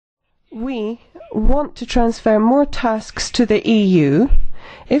we want to transfer more tasks to the EU,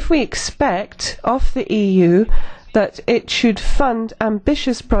 if we expect of the EU that it should fund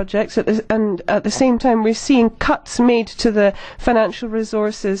ambitious projects and at the same time we're seeing cuts made to the financial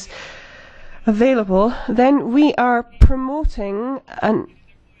resources available, then we are promoting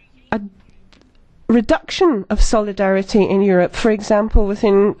a reduction of solidarity in Europe, for example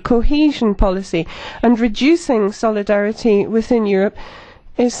within cohesion policy. And reducing solidarity within Europe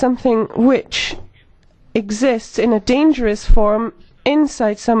is something which exists in a dangerous form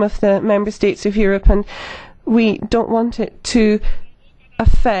inside some of the member states of Europe, and we don't want it to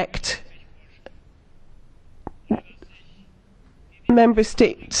affect member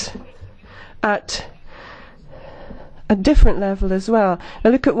states at a different level as well.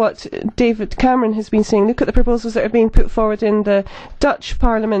 Now look at what David Cameron has been saying. Look at the proposals that are being put forward in the Dutch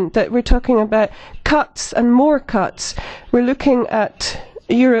Parliament, that we're talking about cuts and more cuts. We're looking at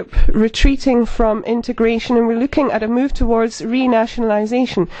Europe retreating from integration, and we're looking at a move towards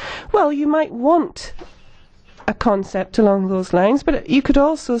renationalisation. Well, you might want a concept along those lines, but you could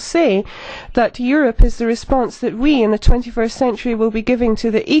also say that Europe is the response that we in the 21st century will be giving to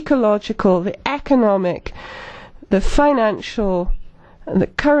the ecological, the economic, the financial, the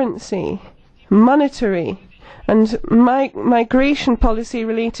currency, monetary and migration policy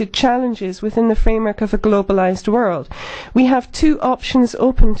related challenges within the framework of a globalised world. We have two options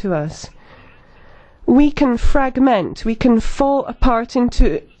open to us. We can fragment, we can fall apart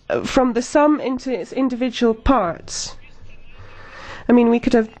from the sum into its individual parts. I mean, we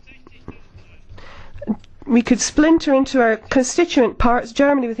could splinter into our constituent parts,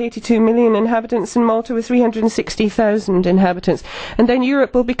 Germany with 82 million inhabitants and Malta with 360,000 inhabitants, and then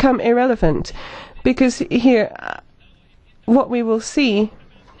Europe will become irrelevant, because here what we will see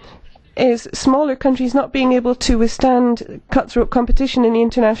is smaller countries not being able to withstand cutthroat competition in the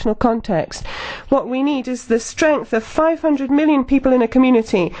international context. What we need is the strength of 500 million people in a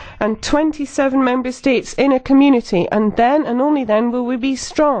community and 27 member states in a community, and then and only then will we be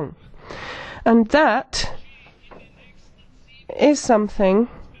strong. And that is something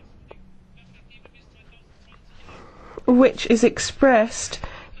which is expressed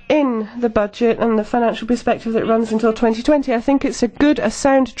in the budget and the financial perspective that runs until 2020. I think it's a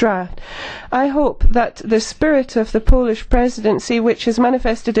sound draft. I hope that the spirit of the Polish presidency, which has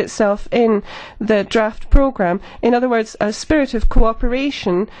manifested itself in the draft programme, in other words, a spirit of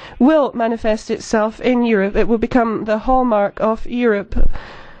cooperation, will manifest itself in Europe. It will become the hallmark of Europe,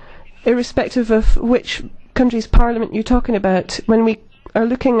 irrespective of which country's parliament you're talking about, when we are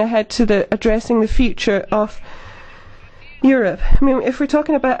looking ahead to addressing the future of Europe. I mean, if we're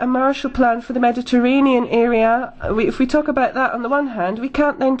talking about a Marshall Plan for the Mediterranean area, if we talk about that on the one hand, we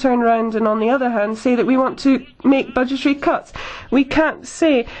can't then turn around and on the other hand say that we want to make budgetary cuts. We can't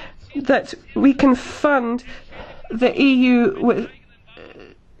say that we can fund the EU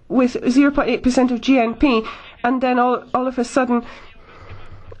with 0.8% of GNP and then all of a sudden,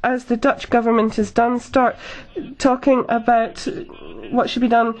 as the Dutch government has done, start talking about what should be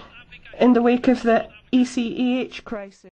done in the wake of the ECEH crisis.